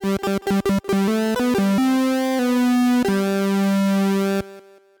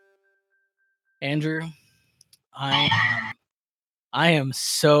Andrew, I am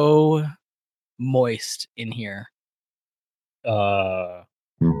so moist in here. Why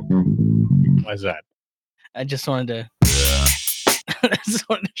is that? I just wanted to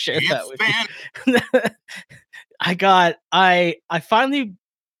share that with you. I finally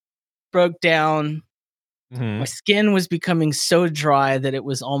broke down. Mm-hmm. My skin was becoming so dry that it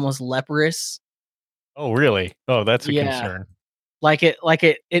was almost leprous. Oh, really? Oh, that's a concern. Like it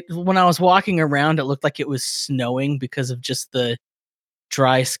when I was walking around, it looked like it was snowing because of just the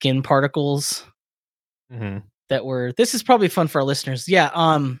dry skin particles that were. This is probably fun for our listeners. Yeah.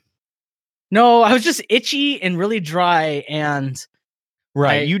 No, I was just itchy and really dry, and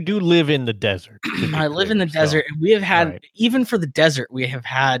you do live in the desert. I live in the desert, and we have had even for the desert, we have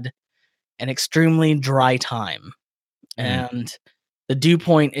had an extremely dry time, and the dew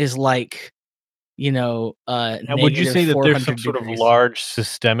point is like, now, would you say that there's some sort of large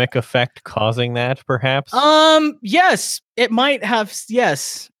systemic effect causing that, perhaps? Yes, it might have.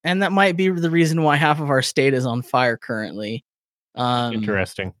 Yes, and that might be the reason why half of our state is on fire currently.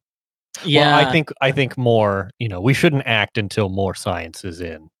 Interesting. Yeah, well, I think more. We shouldn't act until more science is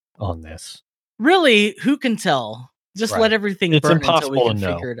in on this. Really, who can tell? Just let everything burn until we can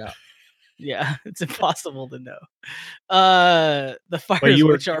figure it out. Yeah, it's impossible to know. The fires,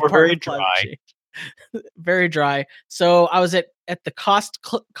 which are part very of climate change. Very dry. So I was at the cost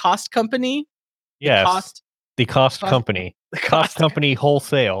company. Yes, the cost company. The cost company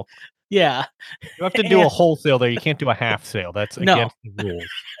wholesale. Yeah, you have to do a wholesale there. You can't do a half sale. That's against the rules.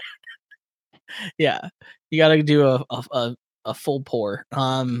 Yeah, you got to do a full pour.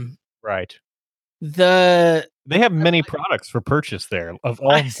 Right. They have many products for purchase there of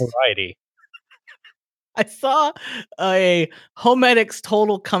all variety. I saw a Homedics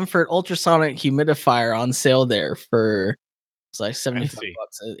Total Comfort ultrasonic humidifier on sale there for it's like $75,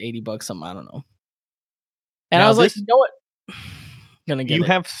 $80, something, I don't know. And now I was like, you know what? You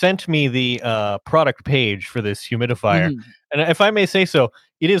have sent me the product page for this humidifier. And if I may say so,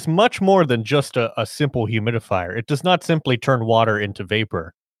 it is much more than just a simple humidifier. It does not simply turn water into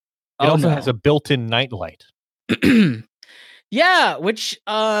vapor. It also has a built-in nightlight. Yeah, which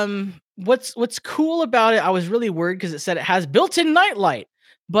what's cool about it, I was really worried because it said it has built-in nightlight.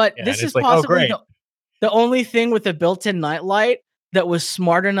 But this is possibly the only thing with a built-in nightlight that was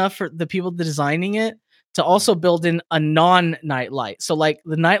smart enough for the people designing it to also build in a non-nightlight. So like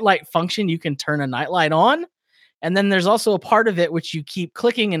the nightlight function, you can turn a nightlight on, and then there's also a part of it which you keep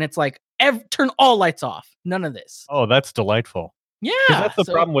clicking and it's like turn all lights off. None of this. Oh, that's delightful. Yeah. Because that's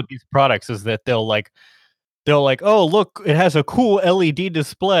the problem with these products is that they'll like, oh, look, it has a cool LED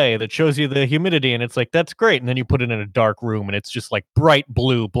display that shows you the humidity. And it's like, that's great. And then you put it in a dark room and it's just like bright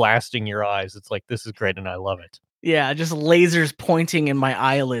blue blasting your eyes. It's like, this is great. And I love it. Yeah. Just lasers pointing in my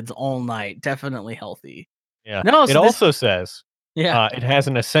eyelids all night. Definitely healthy. Yeah. No, it also says, it has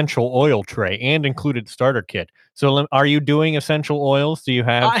an essential oil tray and included starter kit. So are you doing essential oils? Do you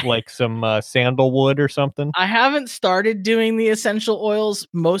have like some sandalwood or something? I haven't started doing the essential oils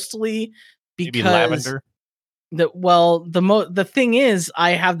mostly because maybe lavender. The thing is,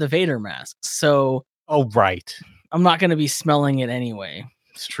 I have the Vader mask, so I'm not going to be smelling it anyway.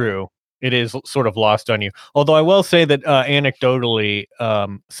 It's true. It is sort of lost on you. Although I will say that anecdotally,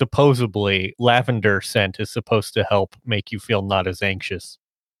 supposedly lavender scent is supposed to help make you feel not as anxious.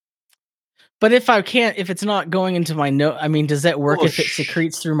 But if it's not going into my nose, I mean, does that work if it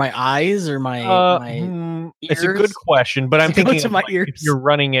secretes through my eyes or my ears? It's a good question, but I'm thinking of if you're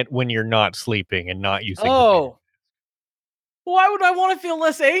running it when you're not sleeping and not using why would I want to feel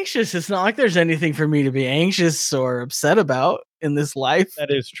less anxious? It's not like there's anything for me to be anxious or upset about in this life. That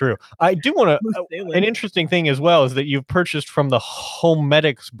is true. I do want to. An interesting thing as well is that you've purchased from the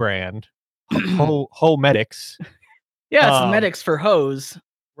Homedics brand. Homedics. Yeah, it's medics for hose.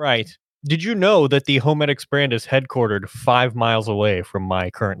 Right. Did you know that the Homedics brand is headquartered 5 miles away from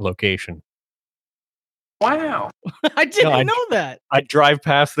my current location? Wow. I didn't know that. I drive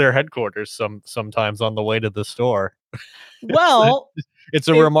past their headquarters sometimes on the way to the store. Well, it's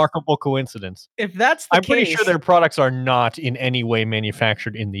a remarkable coincidence. If that's the case, I'm pretty sure their products are not in any way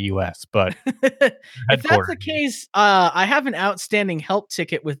manufactured in the US, but if that's the case, I have an outstanding help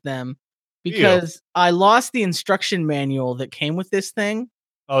ticket with them because I lost the instruction manual that came with this thing.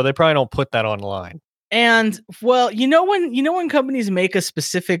 Oh, they probably don't put that online. And well, you know when companies make a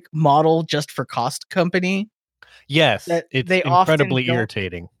specific model just for cost company? Yes, it's incredibly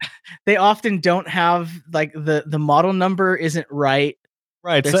irritating. They often don't have like the model number isn't right.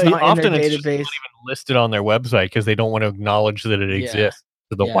 Right. So often it's just not even listed on their website because they don't want to acknowledge that it exists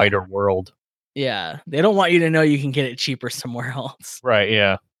to the wider world. Yeah. They don't want you to know you can get it cheaper somewhere else. Right.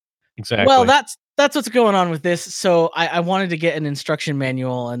 Yeah. Exactly. Well, that's what's going on with this. So I wanted to get an instruction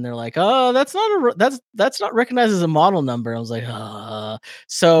manual, and they're like, "Oh, that's not recognized as a model number." I was like,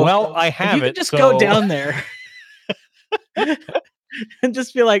 So well, I if have you could it. just go So down there and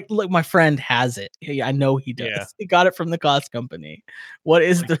just be like, "Look, my friend has it. Yeah, I know he does. yeah, He got it from the cost company. What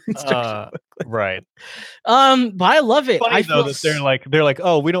is like, the instruction booklet?" right. But I love it. Funny I though feel that they're like,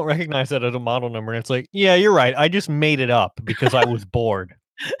 oh, we don't recognize that as a model number. And it's like, yeah, you're right. I just made it up because I was bored.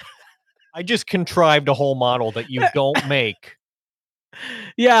 I just contrived a whole model that you don't make.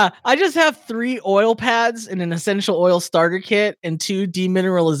 Yeah, I just have 3 oil pads and an essential oil starter kit and 2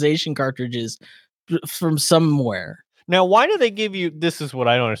 demineralization cartridges from somewhere. Now, why do they give you? This is what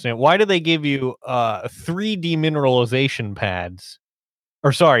I don't understand. Why do they give you 3 demineralization pads?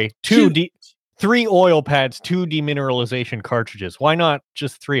 Or sorry, 3 oil pads, 2 demineralization cartridges. Why not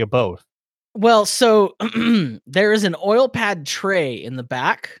just 3 of both? Well, so there is an oil pad tray in the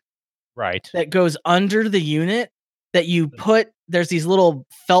back Right. that goes under the unit that you put. There's these little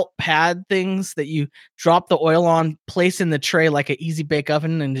felt pad things that you drop the oil on, place in the tray like an easy bake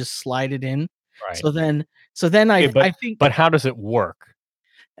oven, and just slide it in. Right. So then Okay, I think. but how does it work?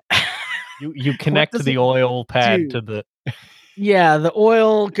 You What connect does the it oil pad do? to the Yeah, the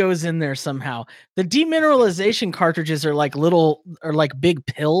oil goes in there somehow. The demineralization cartridges are like big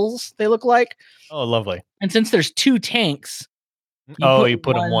pills, they look like. Oh, lovely. And since there's 2 tanks, you Oh, put you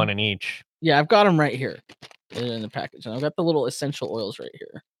put them one one. in each. Yeah, I've got them right here in the package. And I've got the little essential oils right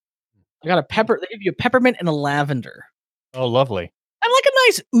here. I got a pepper. They give you a peppermint and a lavender. Oh, lovely. I like a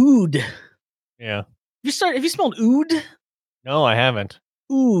nice oud. Yeah. Have you smelled oud? No, I haven't.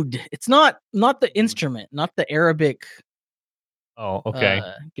 Oud. It's not the instrument, not the Arabic Oh, okay.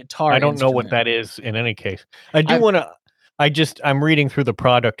 guitar I don't know what instrument. that is in any case. I do I've wanna I'm reading through the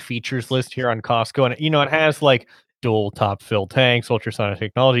product features list here on Costco, and, it has, like, dual top fill tanks, ultrasonic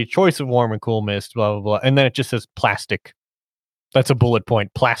technology, choice of warm and cool mist, blah, blah, blah, and then it just says plastic. That's a bullet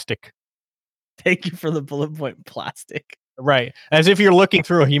point, plastic. Thank you for the bullet point plastic. Right. As if you're looking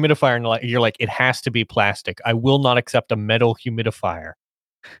through a humidifier and, like, you're like, "It has to be plastic. I will not accept a metal humidifier."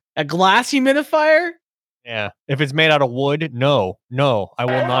 A glass humidifier? Yeah. If it's made out of wood, no, I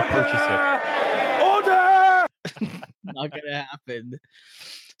will not purchase it. Order! Not gonna happen.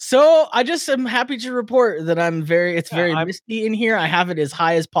 So I just am happy to report that it's Yeah, very misty in here. I have it as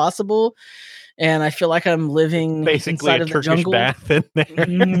high as possible, and I feel like I'm living basically inside a of the Turkish jungle. bath in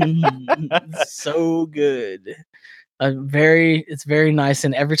there. So good. It's very nice.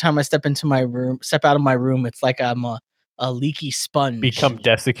 And every time I step out of my room, it's like I'm a leaky sponge. Become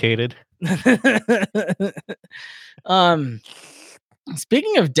desiccated.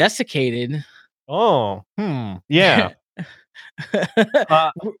 Speaking of desiccated. Oh, yeah.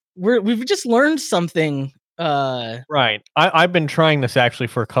 We've just learned something. Right. I've been trying this actually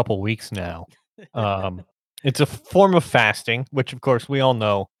for a couple weeks now. It's a form of fasting, which of course we all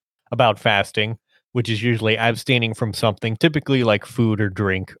know about fasting, which is usually abstaining from something, typically like food or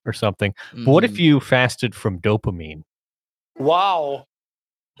drink or something. But what if you fasted from dopamine? Wow.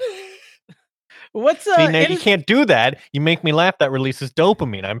 What's See, now you can't do that. You make me laugh. That releases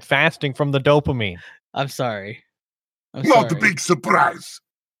dopamine. I'm fasting from the dopamine. I'm sorry. Not a big surprise.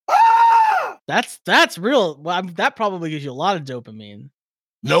 That's real. Well, that probably gives you a lot of dopamine.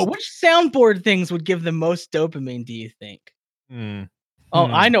 Nope. Which soundboard things would give the most dopamine, do you think? Oh,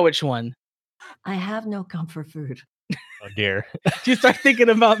 I know which one. I have no comfort food. Oh dear. You start thinking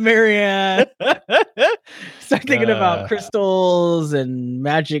about Marianne. Start thinking about crystals and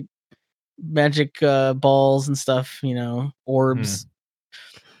magic balls and stuff, orbs.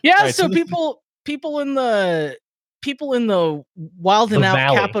 Yeah, right, so people in the wild and out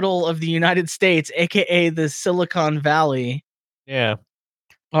valley. capital of the United States, aka the Silicon Valley. Yeah.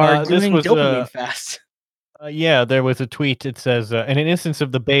 Are doing dopamine fast. Yeah, there was a tweet. It says, in an instance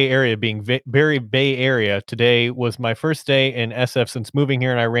of the Bay Area being very Bay Area, today was my first day in SF since moving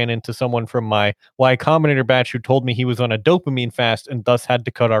here, and I ran into someone from my Y Combinator batch who told me he was on a dopamine fast and thus had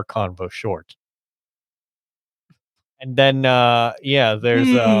to cut our convo short. And then, there's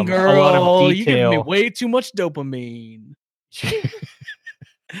girl, a lot of detail. You give me way too much dopamine.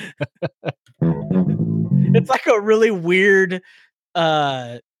 It's like a really weird,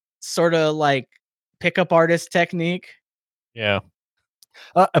 sort of like pickup artist technique. Yeah.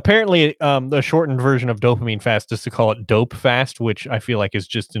 Apparently, the shortened version of dopamine fast is to call it dope fast, which I feel like is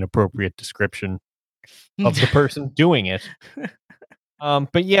just an appropriate description of the person doing it.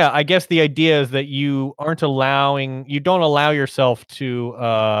 But yeah, I guess the idea is that you don't allow yourself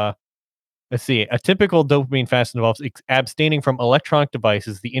to, let's see, a typical dopamine fast involves abstaining from electronic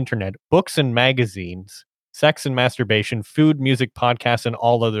devices, the internet, books and magazines, sex and masturbation, food, music, podcasts, and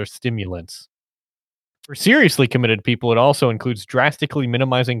all other stimulants. For seriously committed people, it also includes drastically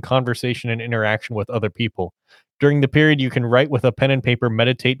minimizing conversation and interaction with other people. During the period, you can write with a pen and paper,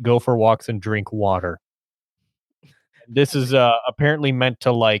 meditate, go for walks, and drink water. This is apparently meant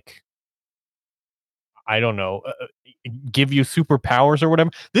to, like, I don't know, give you superpowers or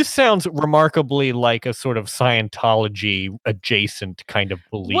whatever. This sounds remarkably like a sort of Scientology adjacent kind of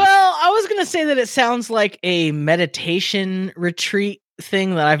belief. Well, I was gonna say that it sounds like a meditation retreat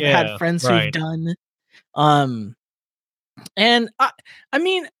thing that I've had friends who've done. And I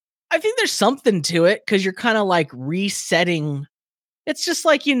mean, I think there's something to it because you're kind of like resetting. It's just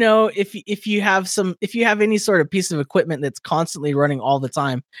like, if you have any sort of piece of equipment that's constantly running all the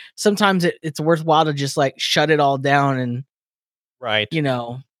time, sometimes it's worthwhile to just like shut it all down and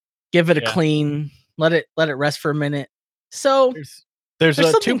give it a clean, let it rest for a minute. So there's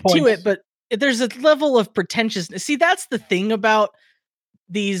something to it, but there's a level of pretentiousness. See, that's the thing about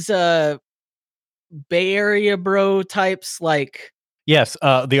these Bay Area bro types, like. Yes,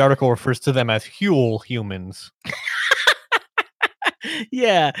 the article refers to them as Huel humans.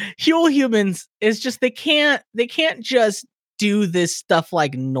 Yeah, Huel humans is just they can't just do this stuff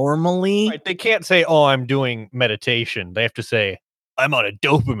like normally. Right, they can't say, "Oh, I'm doing meditation." They have to say, "I'm on a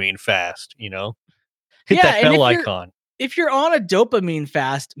dopamine fast." Hit that bell icon. If you're on a dopamine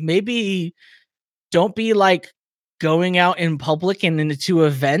fast, maybe don't be like going out in public and into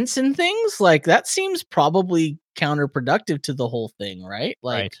events and things. Like that seems probably counterproductive to the whole thing, right?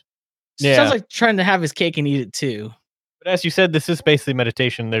 Like, sounds like trying to have his cake and eat it too. But as you said, this is basically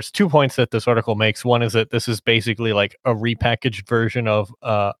meditation. There's 2 points that this article makes. One is that this is basically like a repackaged version of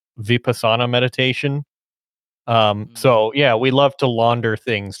Vipassana meditation. So yeah, we love to launder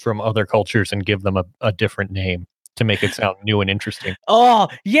things from other cultures and give them a different name to make it sound new and interesting. Oh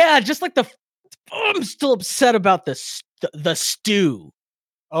yeah, just like I'm still upset about the stew.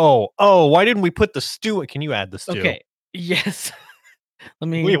 Oh, why didn't we put the stew? Can you add the stew? Okay. Yes.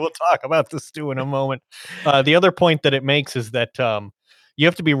 We will talk about the stew in a moment. The other point that it makes is that you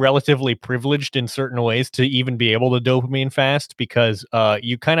have to be relatively privileged in certain ways to even be able to dopamine fast, because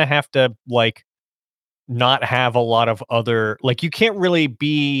you kind of have to like not have a lot of other, like, you can't really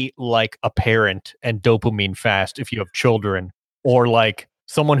be like a parent and dopamine fast if you have children, or like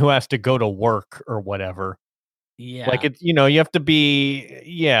someone who has to go to work or whatever. Yeah. Like it's, you have to be,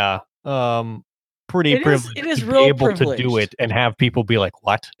 pretty privileged it is to real be able privileged to do it and have people be like,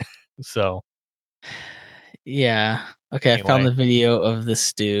 what? So yeah. Okay, anyway. I found the video of the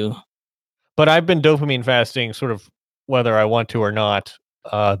stew. But I've been dopamine fasting sort of whether I want to or not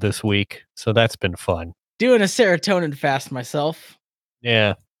this week. So that's been fun. Doing a serotonin fast myself.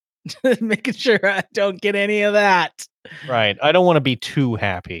 Yeah. Making sure I don't get any of that. Right. I don't want to be too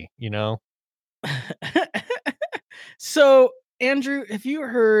happy, So, Andrew, have you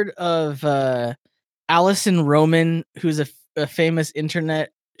heard of Allison Roman, who's a famous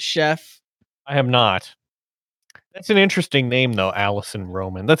internet chef? I have not. That's an interesting name, though, Allison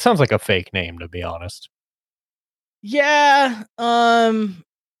Roman. That sounds like a fake name, to be honest. Yeah.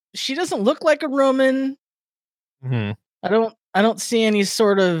 She doesn't look like a Roman. Mm-hmm. I don't see any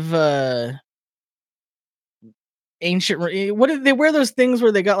sort of ancient. What did they wear? Those things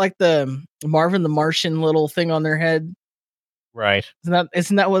where they got like the Marvin the Martian little thing on their head. Right.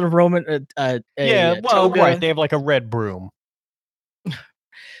 Isn't that what a Roman? Yeah. Well, toga? Right. They have like a red broom.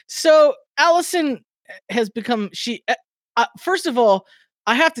 So Allison has become first of all,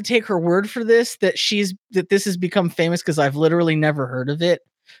 I have to take her word for this that this has become famous, because I've literally never heard of it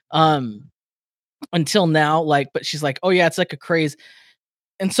until now. Like, but she's like, oh yeah, it's like a craze.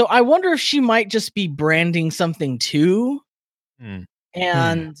 And so I wonder if she might just be branding something too,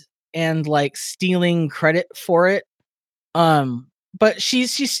 and like stealing credit for it. But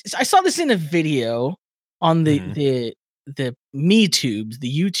she's I saw this in a video on the Me Tubes,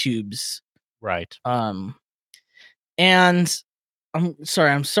 the YouTubes. Right. And I'm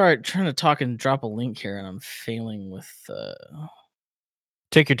sorry, trying to talk and drop a link here, and I'm failing with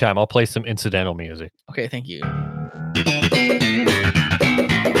Take your time. I'll play some incidental music. Okay, thank you.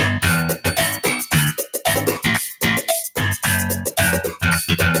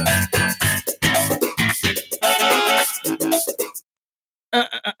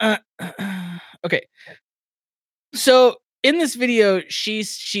 Okay. So in this video, she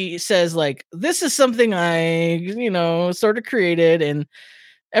says like, this is something I, sort of created, and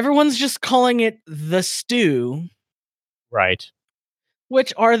everyone's just calling it the stew. Right.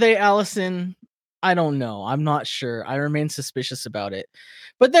 Which are they, Allison? I don't know. I'm not sure. I remain suspicious about it.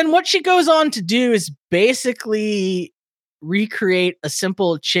 But then what she goes on to do is basically recreate a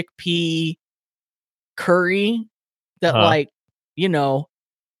simple chickpea curry that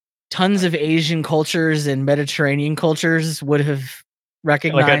tons of Asian cultures and Mediterranean cultures would have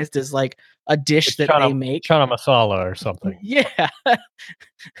recognized as like a dish that they make. Chana masala or something. Yeah.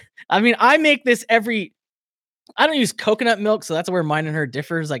 I mean, I make this I don't use coconut milk, so that's where mine and her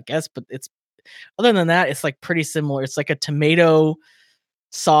differs, I guess, but it's other than that, it's like pretty similar. It's like a tomato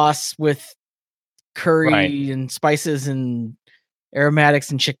sauce with curry and spices and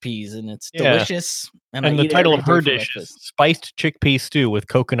aromatics and chickpeas, and it's delicious. And the title of her dish is spiced chickpea stew with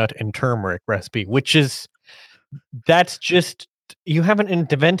coconut and turmeric recipe, that's just, you haven't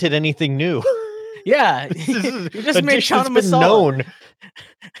invented anything new. Yeah, you just made chana masala.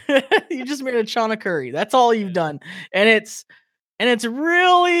 You just made a chana curry. That's all you've done, and it's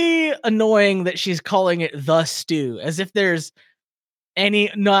really annoying that she's calling it the stew, as if there's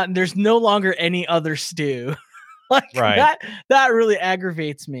no longer any other stew. Like that really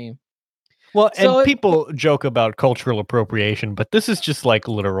aggravates me. Well, so and people joke about cultural appropriation, but this is just like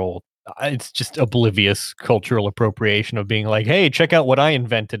literal. It's just oblivious cultural appropriation of being like, hey, check out what I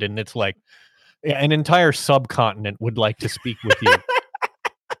invented. And it's like an entire subcontinent would like to speak with you. And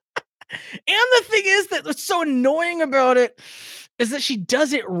the thing is that what's so annoying about it is that she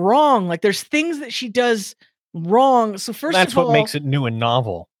does it wrong. Like there's things that she does wrong. So that's what makes it new and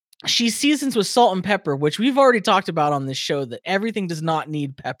novel. She seasons with salt and pepper, which we've already talked about on this show, that everything does not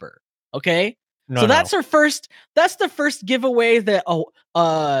need pepper. Okay. That's the first giveaway that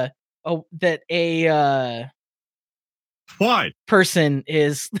why person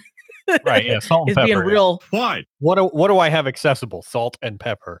is right. Yeah. Salt and pepper. Being real. Why? What do I have accessible? Salt and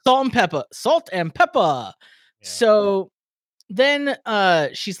pepper. Salt and pepper. Yeah. So then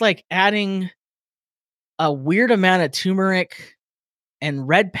she's like adding a weird amount of turmeric and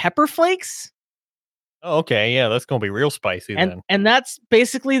red pepper flakes. Oh, okay. Yeah, that's gonna be real spicy then. And that's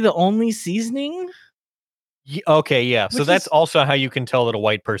basically the only seasoning. Okay, yeah. So that's also how you can tell that a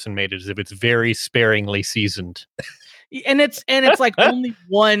white person made it, is if it's very sparingly seasoned. And it's like only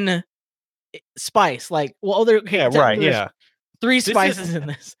one spice. Like, well, there's 3 spices in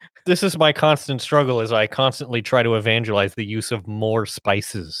this. This is my constant struggle, as I constantly try to evangelize the use of more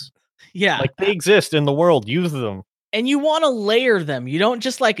spices. Yeah. Like they exist in the world, use them. And you want to layer them. You don't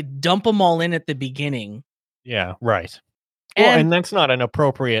just like dump them all in at the beginning. Yeah, right. And that's not an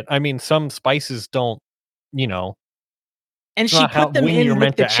appropriate. I mean, some spices don't, And she put them in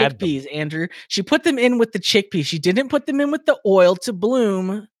with the chickpeas, Andrew. She put them in with the chickpeas. She didn't put them in with the oil to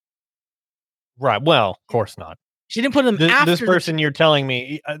bloom. Right. Well, of course not. She didn't put them after. This person you're telling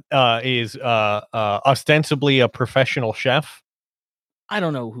me is ostensibly a professional chef. I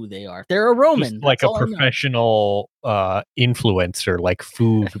don't know who they are. They're a Roman. Just like a professional influencer, like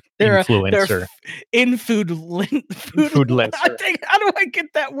food influencer. They're foodlencer. How do I get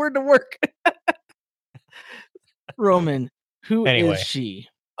that word to work? Roman. Who is she?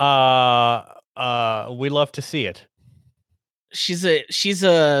 We love to see it. She's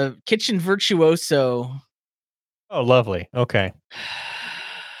a kitchen virtuoso. Oh, lovely. Okay.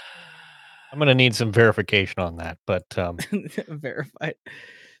 I'm going to need some verification on that, but verified.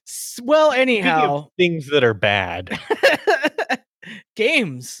 Well, anyhow, things that are bad.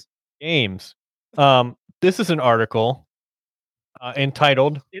 Games. This is an article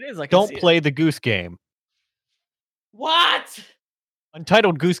entitled Don't Play the Goose Game. What?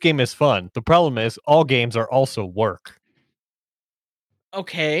 Untitled Goose Game is fun. The problem is all games are also work.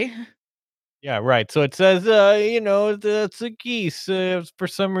 Okay. Yeah, right. So it says, it's a geese. For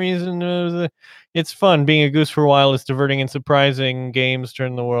some reason, it's fun. Being a goose for a while is diverting and surprising. Games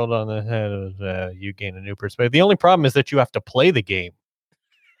turn the world on the head. You gain a new perspective. The only problem is that you have to play the game.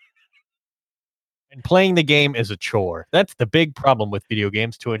 And playing the game is a chore. That's the big problem with video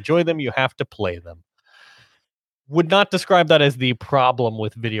games. To enjoy them, you have to play them. Would not describe that as the problem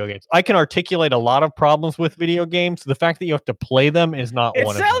with video games. I can articulate a lot of problems with video games. The fact that you have to play them is not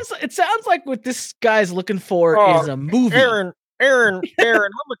one of them. It sounds like what this guy's looking for is a movie. Aaron, let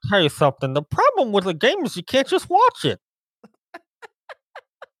me tell you something. The problem with the game is you can't just watch it.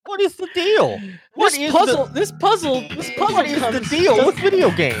 What is the deal? This puzzle what is the deal with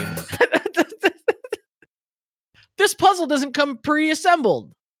video games? This puzzle doesn't come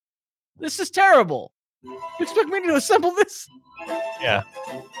pre-assembled. This is terrible. You expect me to assemble this? Yeah.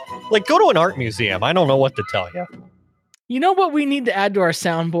 Like, go to an art museum. I don't know what to tell you. You know what we need to add to our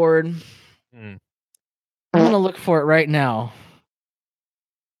soundboard? I'm going to look for it right now.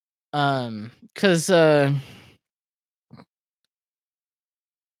 Because,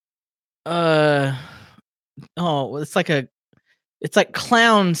 it's like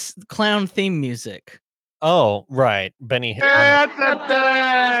clown theme music. Oh, right. Benny. Well, that's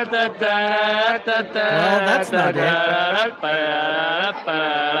not it.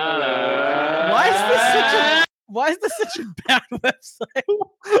 Why is this such a bad website?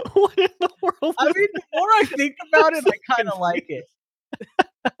 What in the world? I mean, the more I think about it, I kind of like it.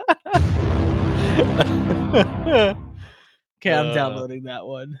 Okay, I'm downloading that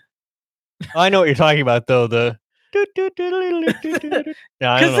one. I know what you're talking about, though. Yeah,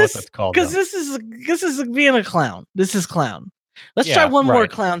 I don't know what that's called. Because this is being a clown. This is clown. Let's try one more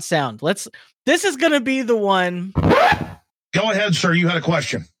clown sound. This is gonna be the one. Go ahead, sir. You had a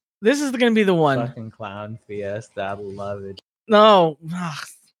question. This is gonna be the one. Fucking clown fiesta. I love it. No.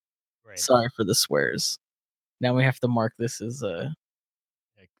 Sorry for the swears. Now we have to mark this as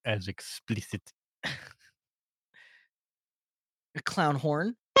explicit. A clown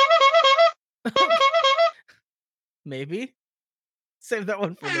horn. Maybe. Save that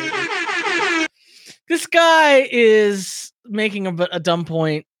one for later. This guy is making a dumb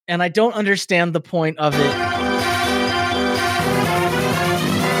point, and I don't understand the point of it.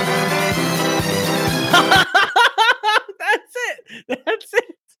 That's it.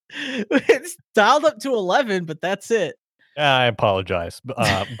 It's dialed up to 11, but that's it. I apologize,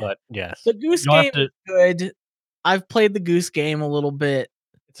 but yes. The Goose Game is good. I've played the Goose Game a little bit.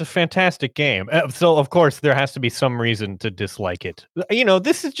 It's a fantastic game. So, of course, there has to be some reason to dislike it. You know,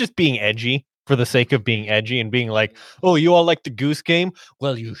 this is just being edgy for the sake of being edgy and being like, oh, you all like the Goose Game?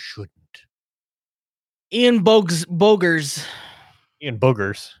 Well, you shouldn't. Ian Boogers. Ian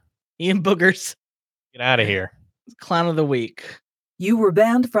Boogers. Get out of here. Clown of the week. You were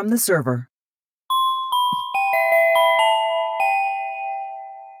banned from the server.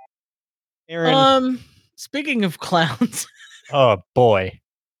 Aaron. Speaking of clowns. Oh, boy.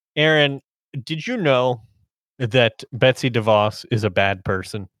 Aaron, did you know that Betsy DeVos is a bad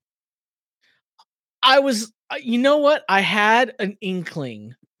person? You know what? I had an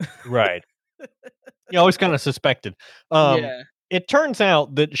inkling. Right. You always kind of suspected. Yeah. It turns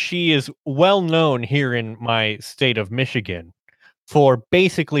out that she is well known here in my state of Michigan for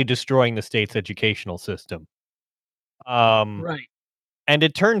basically destroying the state's educational system. Right. And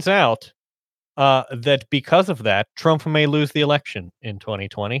it turns out that because of that, Trump may lose the election in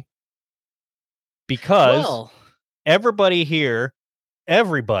 2020. Because everybody here,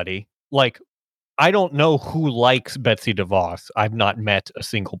 like, I don't know who likes Betsy DeVos. I've not met a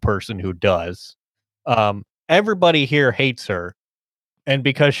single person who does. Everybody here hates her. And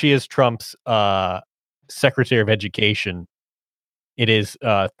because she is Trump's Secretary of Education, it is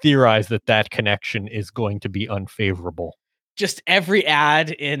theorized that connection is going to be unfavorable. Just every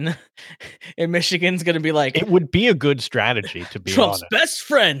ad in Michigan's going to be like... It would be a good strategy, to be Trump's honest. best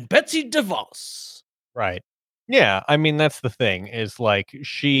friend, Betsy DeVos. Right. Yeah, I mean, that's the thing, is like,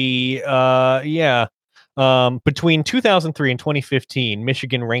 she, between 2003 and 2015,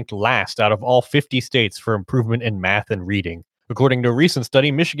 Michigan ranked last out of all 50 states for improvement in math and reading. According to a recent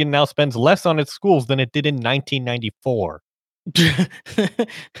study, Michigan now spends less on its schools than it did in 1994.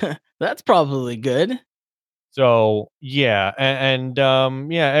 That's probably good. So, yeah, and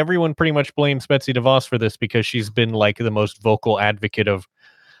everyone pretty much blames Betsy DeVos for this because she's been, like, the most vocal advocate of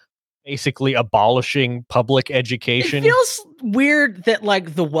basically abolishing public education. It feels weird that,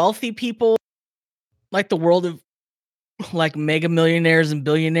 like, the wealthy people, like the world of, like, mega millionaires and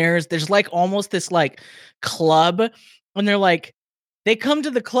billionaires, there's, like, almost this, like, club, and they're like, they come to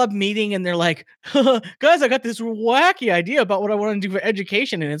the club meeting and they're like, guys, I got this wacky idea about what I want to do for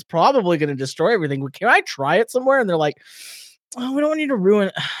education, and it's probably going to destroy everything. Can I try it somewhere? And they're like, oh, we don't want you to ruin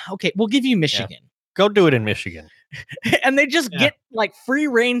it. Okay, we'll give you Michigan. Yeah. Go do it in Michigan. And they just get like free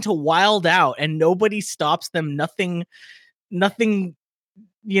reign to wild out, and nobody stops them. Nothing,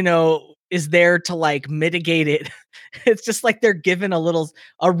 is there to like mitigate it. It's just like they're given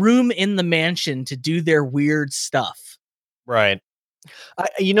a room in the mansion to do their weird stuff. Right.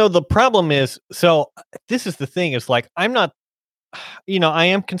 The problem is, so this is the thing, is like, I'm not, I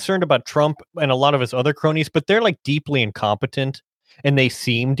am concerned about Trump and a lot of his other cronies, but they're like deeply incompetent, and they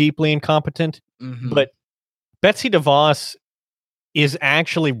seem deeply incompetent. Mm-hmm. But Betsy DeVos is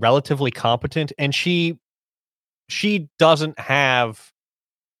actually relatively competent, and she doesn't have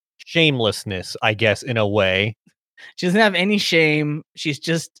shamelessness, I guess, in a way. She doesn't have any shame. She's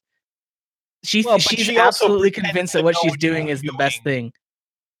just she's absolutely convinced that what she's doing is the best thing.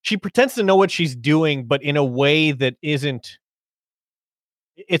 She pretends to know what she's doing, but in a way that isn't.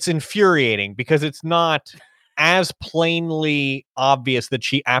 It's infuriating because it's not as plainly obvious that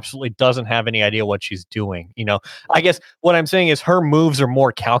she absolutely doesn't have any idea what she's doing. I guess what I'm saying is her moves are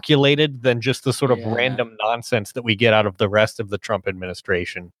more calculated than just the sort of random nonsense that we get out of the rest of the Trump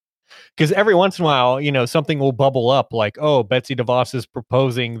administration. Because every once in a while, something will bubble up like, oh, Betsy DeVos is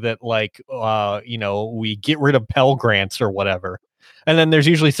proposing that, like, we get rid of Pell Grants or whatever. And then there's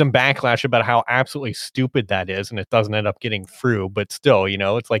usually some backlash about how absolutely stupid that is, and it doesn't end up getting through. But still,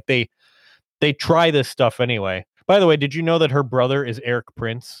 it's like they try this stuff anyway. By the way, did you know that her brother is Eric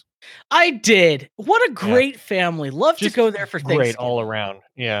Prince? I did. What a great family. Love to go there for Thanksgiving. Great all around.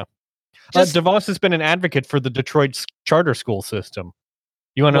 Yeah. DeVos has been an advocate for the Detroit charter school system.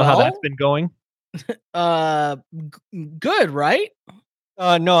 You want to know how that's been going? Good, right?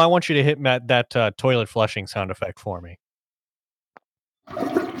 No, I want you to hit that toilet flushing sound effect for me.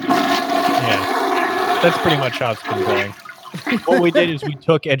 Yeah, that's pretty much how it's been going. What we did is we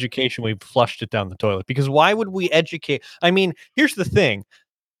took education, we flushed it down the toilet. Because why would we educate? I mean, here's the thing.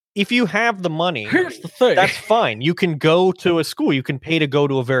 If you have the money, that's fine. You can go to a school. You can pay to go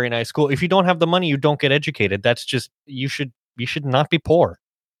to a very nice school. If you don't have the money, you don't get educated. That's just, you should not be poor.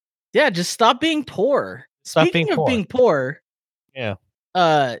 Yeah, just stop being poor. Speaking of being poor, yeah.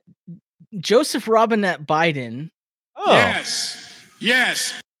 Joseph Robinette Biden. Oh.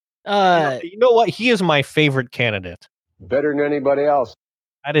 Yes. You know what? He is my favorite candidate. Better than anybody else.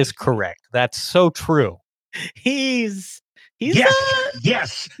 That is correct. That's so true. He's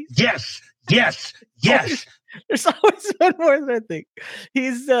yes. There's always one more thing.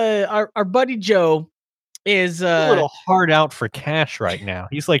 He's our buddy Joe is a little hard out for cash right now.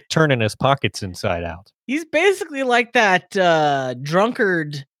 He's like turning his pockets inside out. He's basically like that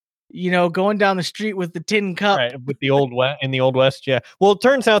drunkard, going down the street with the tin cup. Right, with the old West, yeah. Well, it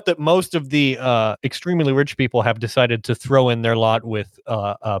turns out that most of the extremely rich people have decided to throw in their lot with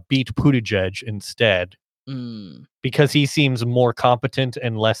beat Buttigieg instead. Because he seems more competent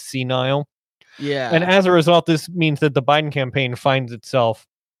and less senile. Yeah. And as a result, this means that the Biden campaign finds itself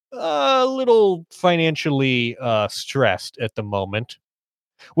a little financially stressed at the moment,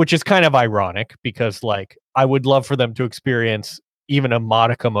 which is kind of ironic because, like, I would love for them to experience even a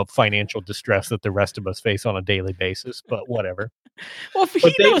modicum of financial distress that the rest of us face on a daily basis, but whatever. Well,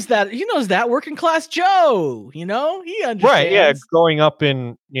 he knows that working class Joe, he understands. Right, yeah, growing up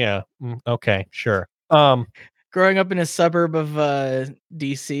in, okay, sure. Growing up in a suburb of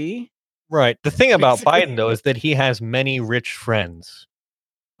DC. Right. The thing about Biden, though, is that he has many rich friends.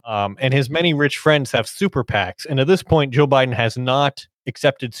 And his many rich friends have super PACs. And at this point, Joe Biden has not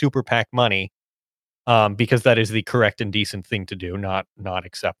accepted super PAC money because that is the correct and decent thing to do, not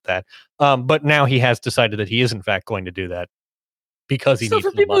accept that. But now he has decided that he is, in fact, going to do that because he needs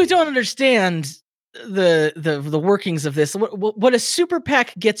for people who don't understand the workings of this, what a super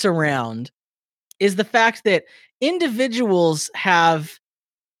PAC gets around is the fact that individuals have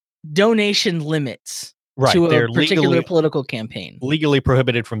donation limits to a particular political campaign. Legally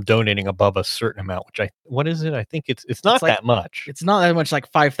prohibited from donating above a certain amount, what is it? I think it's not that much. It's not that much,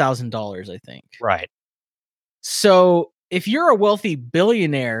 like $5,000, I think. Right. So if you're a wealthy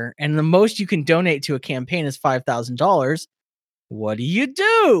billionaire and the most you can donate to a campaign is $5,000, what do you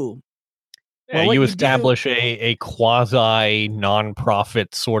do? Yeah, you establish a quasi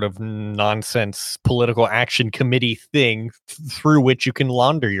nonprofit sort of nonsense political action committee thing through which you can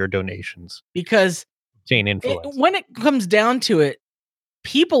launder your donations. Because obtain influence. When it comes down to it,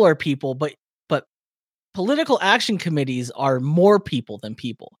 people are people, but political action committees are more people than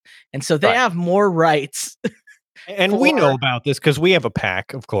people. And so they have more rights. And we know about this because we have a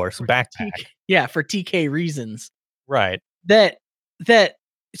PAC, of course, a backpack. Yeah, for TK reasons. Right.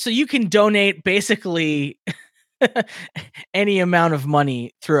 So you can donate basically any amount of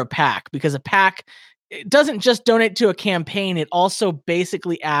money through a PAC, because a PAC doesn't just donate to a campaign. It also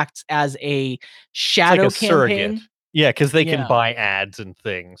basically acts as a shadow campaign. Surrogate. Yeah, because they can buy ads and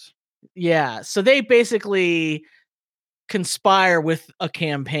things. Yeah, so they basically conspire with a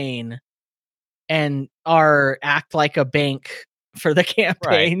campaign and act like a bank for the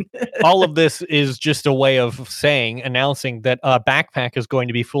campaign. Right. All of this is just a way of announcing that Backpack is going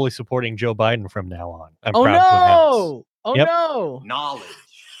to be fully supporting Joe Biden from now on. I'm proud to announce. No. Knowledge.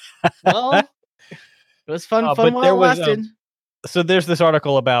 Well, it was fun while it lasted. So there's this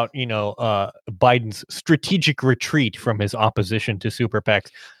article about, Biden's strategic retreat from his opposition to super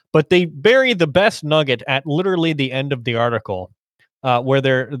PACs, but they bury the best nugget at literally the end of the article, where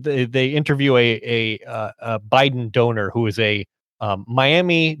they interview a Biden donor who is a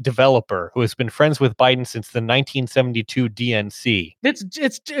Miami developer who has been friends with Biden since the 1972 DNC.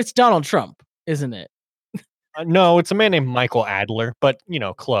 It's Donald Trump, isn't it? No, it's a man named Michael Adler, but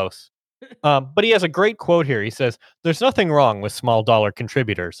close. But he has a great quote here. He says, "There's nothing wrong with small dollar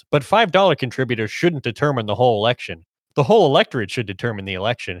contributors, but $5 contributors shouldn't determine the whole election. The whole electorate should determine the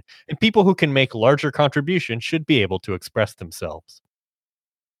election, and people who can make larger contributions should be able to express themselves."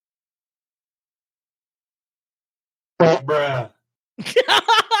 Bruh.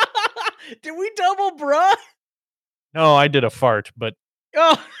 Did we double bruh? No, I did a fart, but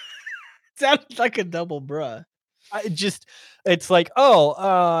Oh, sounds like a double bruh. it's like,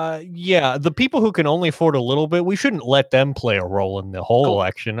 yeah, the people who can only afford a little bit, we shouldn't let them play a role in the whole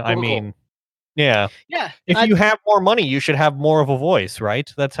election. I mean, yeah. Yeah. If you have more money, you should have more of a voice,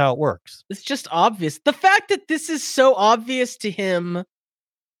 right? That's how it works. It's just obvious. The fact that this is so obvious to him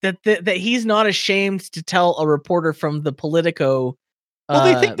that he's not ashamed to tell a reporter from the Politico well,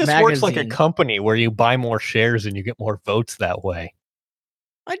 they think this magazine. works like a company where you buy more shares and you get more votes that way.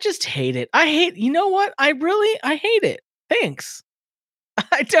 I just hate it. You know what? I hate it. Thanks.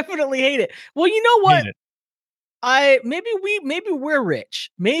 I definitely hate it. Well, you know what? Maybe we're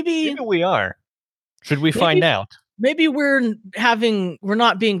rich. Maybe we are. Should we find out? Maybe we're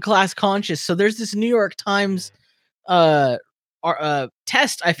not being class conscious. So there's this New York Times test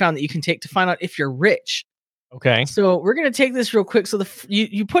I found that you can take to find out if you're rich. Okay. So we're gonna take this real quick. So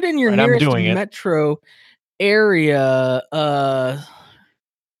you put in your nearest metro area,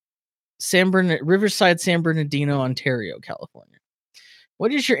 Riverside, San Bernardino, Ontario, California.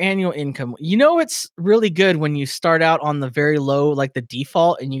 What is your annual income? You know, it's really good when you start out on the very low, like the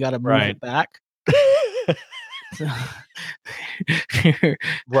default, and you got to move it back.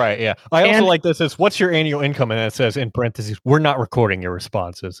 Right. Yeah. I also like this. Is what's your annual income? And it says in parentheses, we're not recording your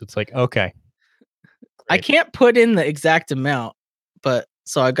responses. It's like, okay. I can't put in the exact amount, but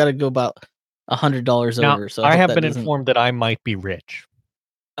so I got to go about $100 over. So I have been informed that I might be rich.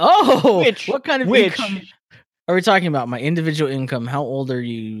 Oh, what kind of income are we talking about? My individual income. How old are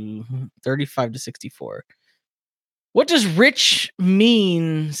you? 35 to 64. What does rich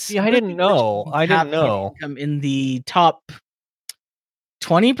mean? Yeah, I didn't know. Income in the top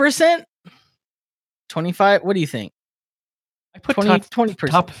 20%? 25? What do you think? I put 20%.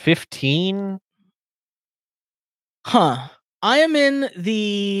 Top 15? Huh. I am in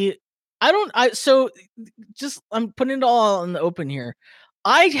the I'm putting it all in the open here.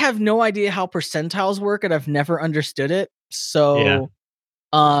 I have no idea how percentiles work and I've never understood it. So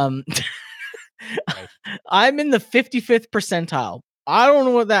I'm in the 55th percentile. I don't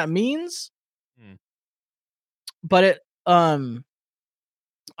know what that means. But I'm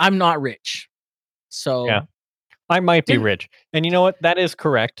not rich. So yeah. I might be rich. And you know what? That is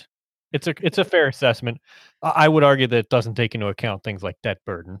correct. It's a fair assessment. I would argue that it doesn't take into account things like debt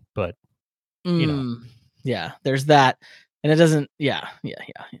burden, but you know. Yeah, there's that. And it doesn't Right.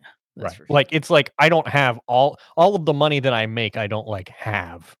 Like it's like I don't have all of the money that I make, I don't like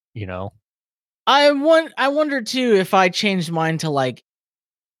have, you know. I wonder too if I changed mine to like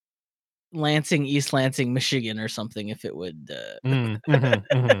Lansing, East Lansing, Michigan or something, if it would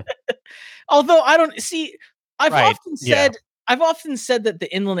although I don't see I've often said that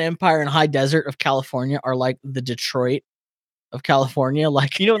the Inland Empire and High Desert of California are like the Detroit of California.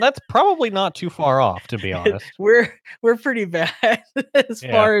 Like, you know, that's probably not too far off, to be honest. We're pretty bad as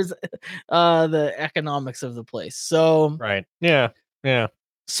far as the economics of the place. So right. Yeah. Yeah.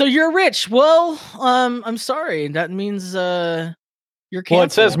 So you're rich. Well, I'm sorry. That means you're canceled. Well,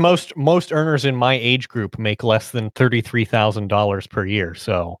 it says most earners in my age group make less than $33,000 per year.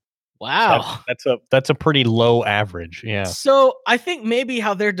 So wow, that's a pretty low average. Yeah. So I think maybe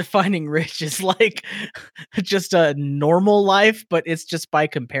how they're defining rich is like just a normal life, but it's just by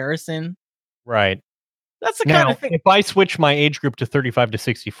comparison. Right. That's the kind of thing. If I switch my age group to 35 to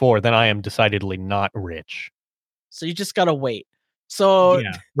 64, then I am decidedly not rich. So you just gotta wait. So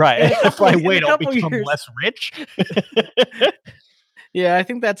yeah, right. If I wait, I'll become less rich. Yeah, I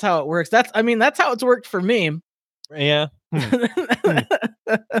think that's how it works. That's how it's worked for me. Yeah.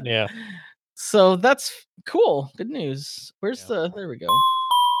 Yeah. So that's cool. Good news. There we go.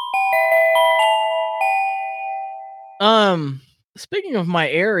 Speaking of my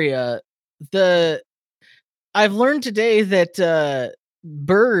area, I've learned today that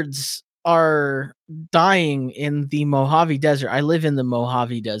birds are dying in the Mojave Desert. I live in the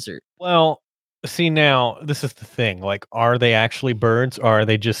Mojave Desert. Well, see, now this is the thing. Like, are they actually birds, or are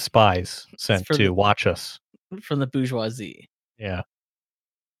they just spies sent to watch us from the bourgeoisie? Yeah.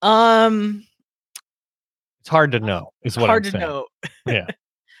 It's hard to know. Is what I'm saying. Hard to know. Yeah.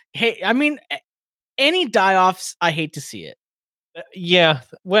 Hey, I mean, any die-offs, I hate to see it. Yeah.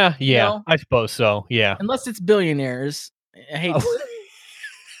 Well, yeah. You know? I suppose so. Yeah. Unless it's billionaires. I hate.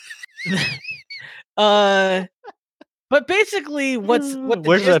 But basically, where's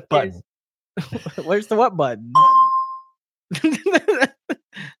that button? Where's the what button?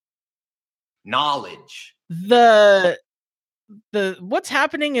 Knowledge. The what's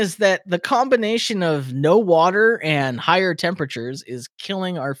happening is that the combination of no water and higher temperatures is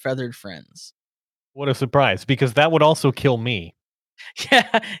killing our feathered friends. What a surprise, because that would also kill me.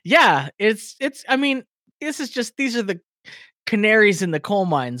 Yeah. It's. I mean, these are the canaries in the coal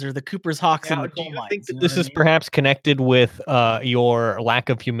mines, or the Cooper's Hawks in the coal mines. Do you think that this is perhaps connected with your lack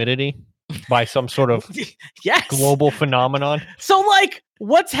of humidity by some sort of global phenomenon? So, like,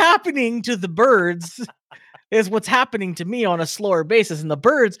 what's happening to the birds is what's happening to me on a slower basis, and the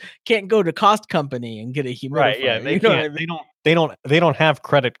birds can't go to Cost Company and get a humidifier. Right? Yeah, they can't. They don't have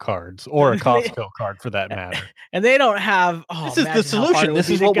credit cards or a Costco card for that matter. And they don't have. This is the solution. This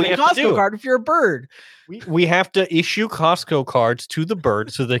is what we have to do. Costco card if you're a bird. We have to issue Costco cards to the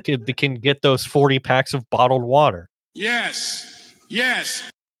birds so they can get those 40 packs of bottled water. Yes. Yeah,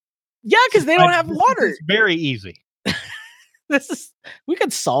 because they don't have water. It's very easy. We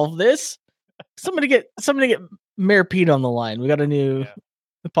could solve this. Somebody get Mayor Pete on the line. We got a new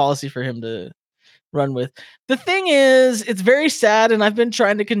policy for him to run with. The thing is, it's very sad, and I've been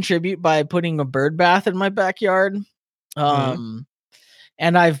trying to contribute by putting a bird bath in my backyard.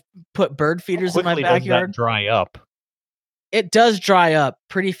 And I've put bird feeders in my backyard. Does that dry up? It does dry up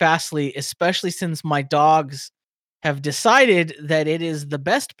pretty fastly, especially since my dogs have decided that it is the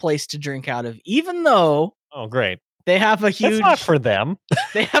best place to drink out of, even though great. They have a huge. That's not for them.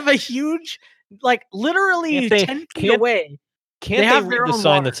 They have a huge, like, literally 10 feet away. Can't they read the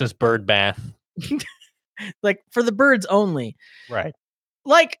sign that says bird bath? Like, for the birds only. Right.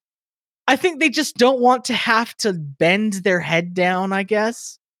 Like, I think they just don't want to have to bend their head down, I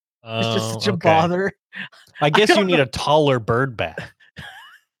guess. It's just such a bother. I guess you need a taller bird bath.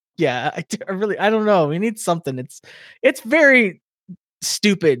 Yeah, I don't know. We need something. It's very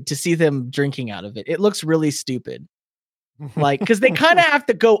stupid to see them drinking out of it. It looks really stupid. Like, because they kind of have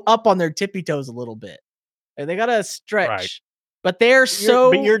to go up on their tippy toes a little bit. And they got to stretch. Right. But they're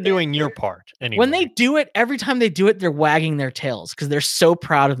But you're doing your part anyway. When they do it, every time they do it, they're wagging their tails because they're so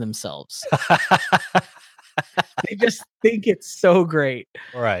proud of themselves. They just think it's so great.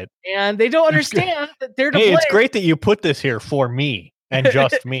 Right. And they don't understand that they're to blame. It's great that you put this here for me and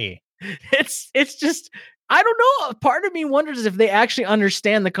just me. It's just, I don't know. Part of me wonders if they actually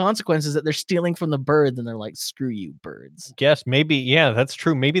understand the consequences that they're stealing from the birds, and they're like, screw you, birds. Guess maybe, yeah, that's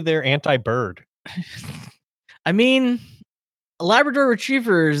true. Maybe they're anti-bird. I mean, Labrador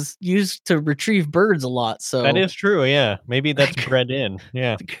retrievers used to retrieve birds a lot, so that is true. Yeah, maybe that's bred in.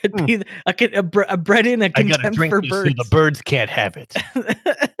 Yeah, it could be a bred in a contempt for birds. So the birds can't have it.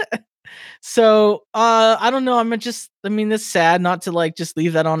 So I don't know. I mean, it's sad not to like just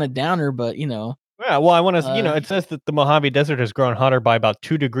leave that on a downer, but you know. Yeah, well, I want to. It says that the Mojave Desert has grown hotter by about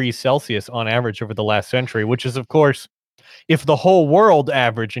 2 degrees Celsius on average over the last century, which is, of course, if the whole world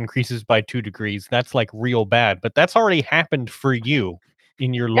average increases by 2 degrees, that's like real bad. But that's already happened for you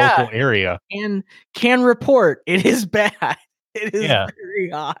in your local area. And can report it is bad. It is very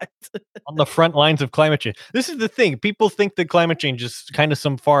hot. On the front lines of climate change. This is the thing. People think that climate change is kind of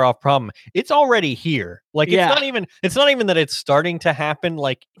some far off problem. It's already here. Like it's not even that it's starting to happen.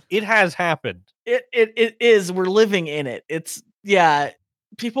 Like, it has happened. It is. We're living in it. It's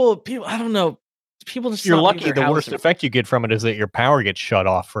people I don't know. People just, you're lucky. The worst effect you get from it is that your power gets shut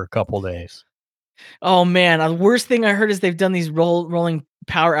off for a couple days. Oh man, the worst thing I heard is they've done these rolling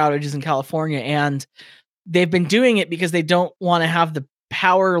power outages in California, and they've been doing it because they don't want to have the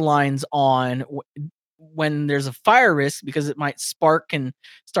power lines on when there's a fire risk, because it might spark and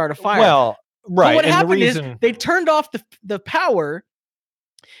start a fire. Well, right. But what happened is they turned off the power,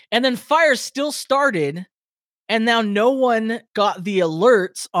 and then fires still started. And now no one got the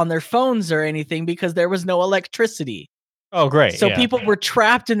alerts on their phones or anything because there was no electricity. Oh, great. So people were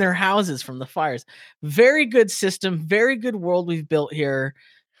trapped in their houses from the fires. Very good system. Very good world we've built here.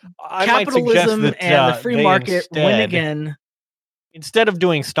 Capitalism and the free market win again. Instead of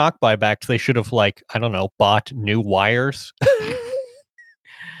doing stock buybacks, they should have, like, I don't know, bought new wires.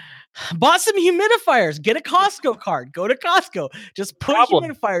 Bought some humidifiers. Get a Costco card. Go to Costco. Just put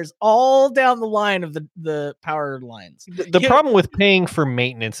humidifiers all down the line of the power lines. The problem with paying for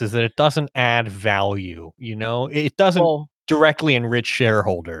maintenance is that it doesn't add value. You know, it doesn't directly enrich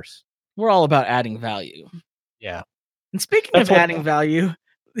shareholders. We're all about adding value. Yeah. And speaking of adding value,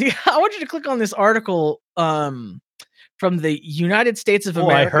 I want you to click on this article from the United States of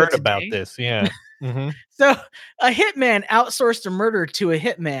America. I heard today. About this. Yeah. Mm-hmm. So a hitman outsourced a murder to a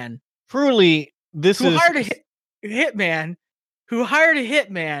hitman. Truly, hired a hitman who hired a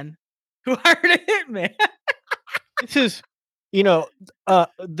hitman who hired a hitman. This is,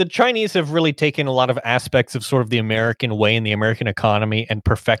 the Chinese have really taken a lot of aspects of sort of the American way and the American economy and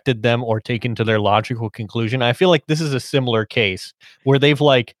perfected them or taken to their logical conclusion. I feel like this is a similar case where they've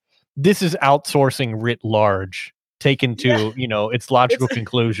this is outsourcing writ large taken to, its logical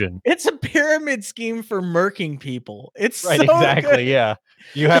conclusion. It's a pyramid scheme for murking people. It's right, so exactly, good. yeah.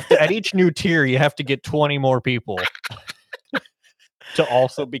 You have to, at each new tier, you have to get 20 more people to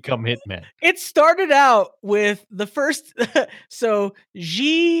also become hitmen. It started out with the first, so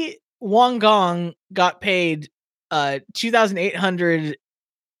Ji Wanggong got paid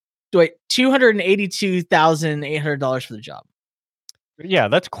 $282,800 for the job. Yeah,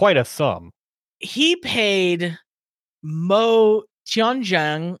 that's quite a sum. He paid Mo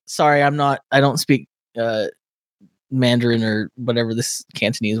Tianjiang. Sorry, I don't speak Mandarin or whatever, this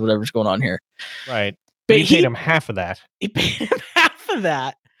Cantonese, whatever's going on here. Right. But he paid him half of that. He paid him half of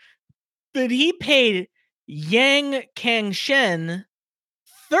that. But he paid Yang Kangshen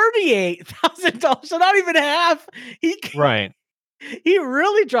 $38,000. So not even half. Right. He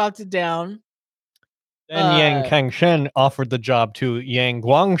really dropped it down. Then Yang Kangshen offered the job to Yang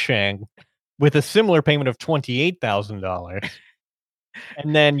Guangsheng with a similar payment of $28,000.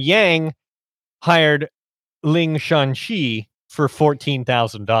 And then Yang hired Ling Shanxi for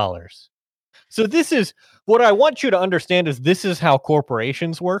 $14,000. So this is what I want you to understand, is this is how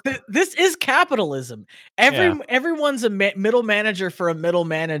corporations work. This is capitalism. Everyone's a middle manager for a middle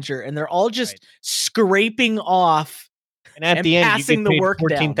manager, and they're all just scraping off. And at the end, you get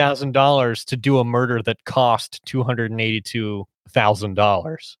paid $14,000 to do a murder that cost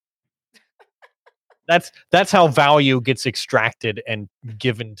 $282,000. That's how value gets extracted and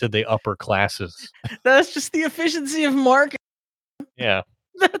given to the upper classes. That's just the efficiency of marketing. Yeah.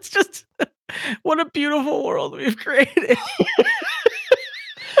 That's just what a beautiful world we've created.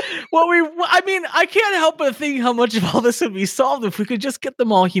 I can't help but think how much of all this would be solved if we could just get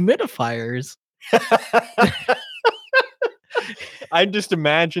them all humidifiers. I'm just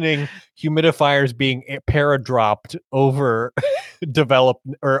imagining humidifiers being paradropped over developed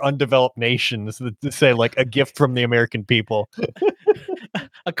or undeveloped nations to say, like, a gift from the American people.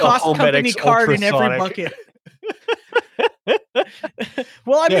 A cost company card in every bucket.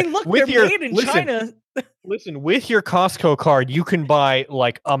 Well, I mean, look, they're made in China. Listen, with your Costco card, you can buy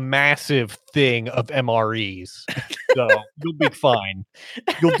like a massive thing of MREs. So you'll be fine.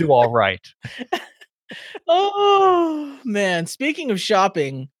 You'll do all right. Oh man! Speaking of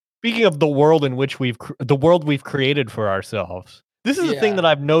shopping, speaking of the world in which we've created for ourselves, this is the thing that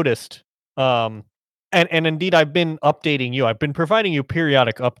I've noticed. And indeed, I've been updating you. I've been providing you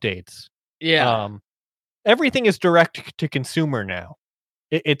periodic updates. Yeah. Everything is direct to consumer now.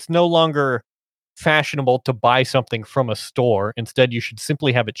 It's no longer fashionable to buy something from a store. Instead, you should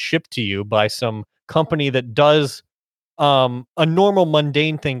simply have it shipped to you by some company that does a normal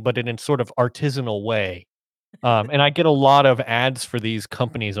mundane thing, but in a sort of artisanal way. And I get a lot of ads for these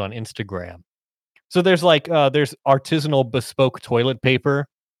companies on Instagram. So there's there's artisanal bespoke toilet paper.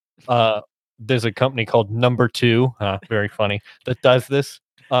 There's a company called Number 2, very funny, that does this.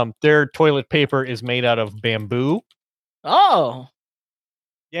 Their toilet paper is made out of bamboo. Oh.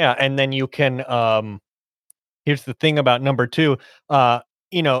 Yeah, and then you can here's the thing about Number 2.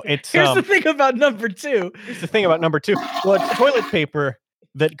 It's here's the thing about Number 2. Here's the thing about Number 2. Well, it's toilet paper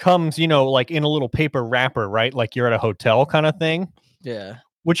that comes, like in a little paper wrapper, right? Like you're at a hotel kind of thing. Yeah.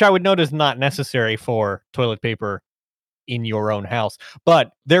 Which I would note is not necessary for toilet paper in your own house.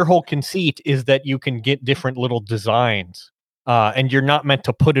 But their whole conceit is that you can get different little designs. And you're not meant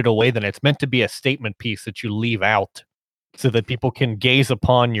to put it away then. It's meant to be a statement piece that you leave out so that people can gaze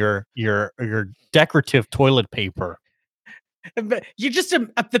upon your decorative toilet paper. But you just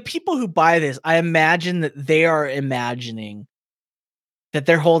the people who buy this, I imagine that they are imagining that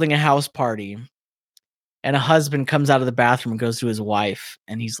they're holding a house party and a husband comes out of the bathroom and goes to his wife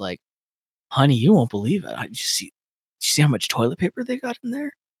and he's like, "Honey, you won't believe it. Did you see how much toilet paper they got in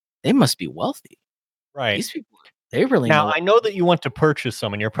there? They must be wealthy." Right. These people, they really now I know that you want to purchase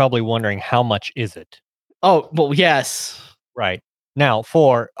some and you're probably wondering, how much is it? Oh, well, yes. Right. Now,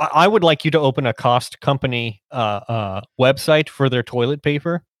 I would like you to open a cost company website for their toilet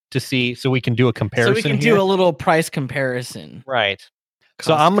paper to see, so we can do a comparison. So we can do a little price comparison. Right.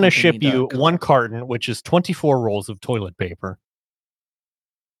 So I'm going to ship you one carton, which is 24 rolls of toilet paper.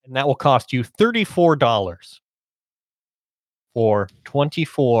 And that will cost you $34 for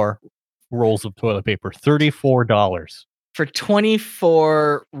 24 rolls of toilet paper. $34. For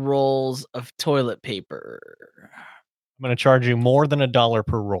 24 rolls of toilet paper. I'm going to charge you more than $1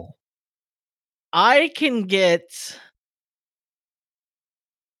 per roll. I can get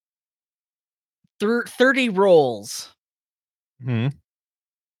 30 rolls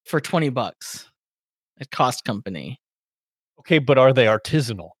for $20 at Cost Company. Okay, but are they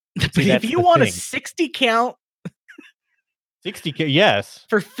artisanal? See, if you want a 60 count, 60 yes,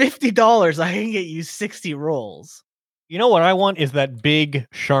 for $50, I can get you 60 rolls. You know what I want is that big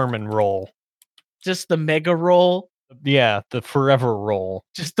Charmin roll. Just the mega roll? Yeah, the forever roll.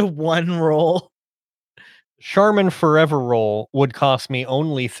 Just the one roll? Charmin forever roll would cost me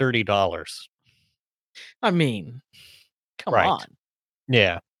only $30. I mean, come on.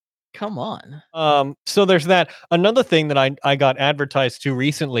 Yeah. Come on. So there's that. Another thing that I got advertised to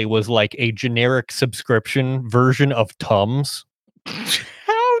recently was like a generic subscription version of Tums.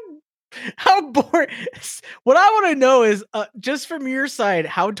 How boring. What I want to know is just from your side,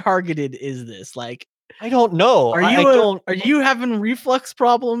 how targeted is this? Like, I don't know. Are you having reflux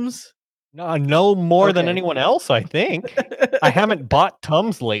problems? No more than anyone else, I think. I haven't bought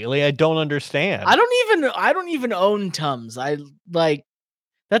Tums lately. I don't understand. I don't even own Tums. I like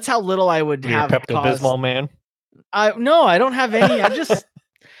that's how little I would have. Pepto-Bismol, man. I don't have any.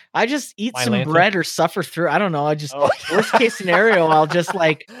 I just eat some bread or suffer through. I don't know. Worst case scenario, I'll just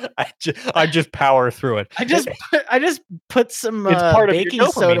like I just power through it. I just put some baking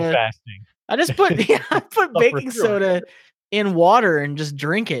soda. Fasting. I just put baking soda in water and just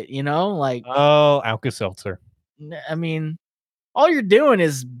drink it, like Alka-Seltzer. I mean, all you're doing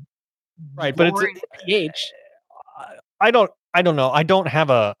is right, but it's pH. I don't know. I don't have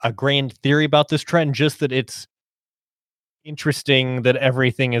a grand theory about this trend, just that it's interesting that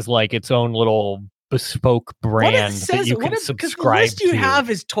everything is like its own little bespoke brand that you can subscribe the list to. You have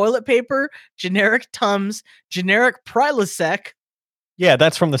is toilet paper, generic Tums, generic Prilosec. Yeah,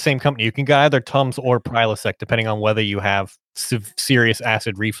 that's from the same company. You can get either Tums or Prilosec, depending on whether you have serious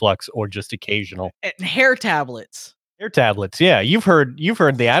acid reflux or just occasional. And hair tablets. Hair tablets, yeah. You've heard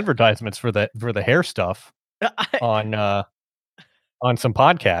the advertisements for the hair stuff on some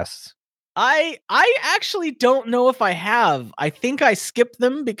podcasts. I actually don't know if I have. I think I skipped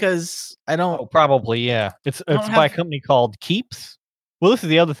them because I don't. Oh, probably, yeah. It's by a company called Keeps. Well, this is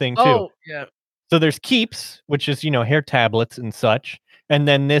the other thing too. Oh, yeah. So there's Keeps, which is hair tablets and such, and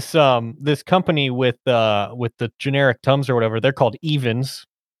then this company with the generic Tums or whatever, they're called Evens.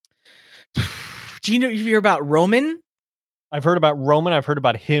 Do you hear about Roman? I've heard about Roman. I've heard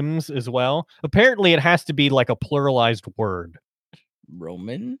about Hims as well. Apparently, it has to be like a pluralized word.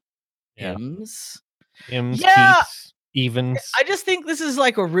 Roman. Yeah. Hims, yeah. Keeps, Evens. I just think this is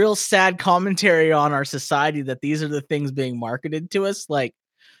like a real sad commentary on our society that these are the things being marketed to us. Like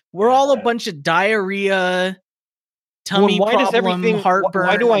we're all a bunch of diarrhea, tummy problem,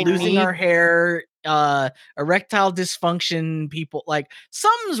 heartburn, losing our hair, erectile dysfunction people. Like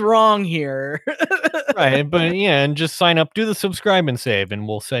something's wrong here. Right, but yeah, and just sign up, do the subscribe and save, and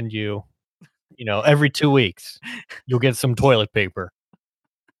we'll send you, every 2 weeks, you'll get some toilet paper.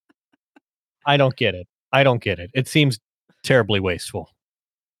 I don't get it. It seems terribly wasteful.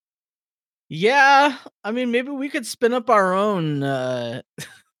 Yeah, I mean, maybe we could spin up our own.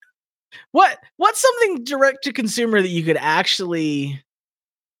 What's something direct to consumer that you could actually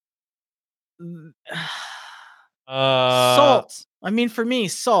salt? I mean, for me,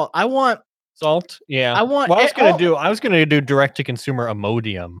 salt. I want salt. Yeah, I want. Well, I was gonna do direct to consumer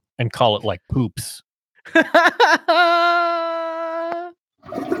Imodium and call it like poops.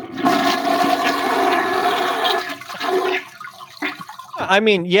 I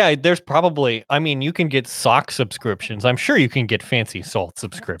mean, yeah, there's probably, you can get sock subscriptions. I'm sure you can get fancy salt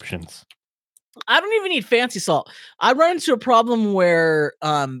subscriptions. I don't even need fancy salt. I run into a problem where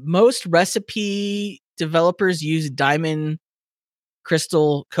most recipe developers use Diamond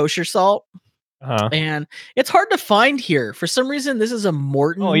Crystal kosher salt. And it's hard to find here. For some reason, this is a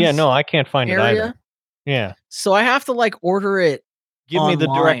Morton's. Oh, yeah, no, I can't find it either. Yeah. So I have to order it. Give me the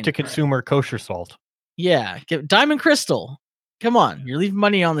direct to consumer kosher salt. Yeah. Diamond Crystal. Come on, you're leaving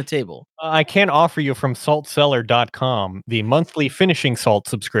money on the table. I can offer you from saltseller.com the monthly finishing salt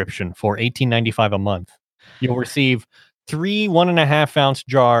subscription for $18.95 a month. You'll receive 3 1.5 ounce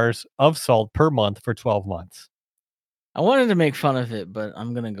jars of salt per month for 12 months. I wanted to make fun of it, but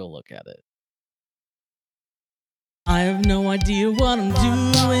I'm going to go look at it. I have no idea what I'm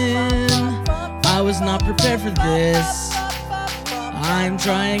doing. I was not prepared for this. I'm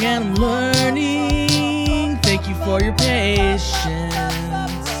trying and I'm learning. Thank you for your patience.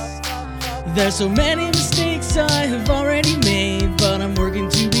 There's so many mistakes I have already made, but I'm working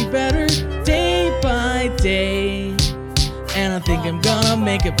to be better day by day. And I think I'm gonna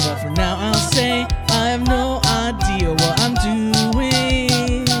make it, but for now I'll say I have no idea what I'm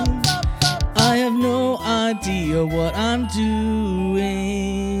doing. I have no idea what I'm doing.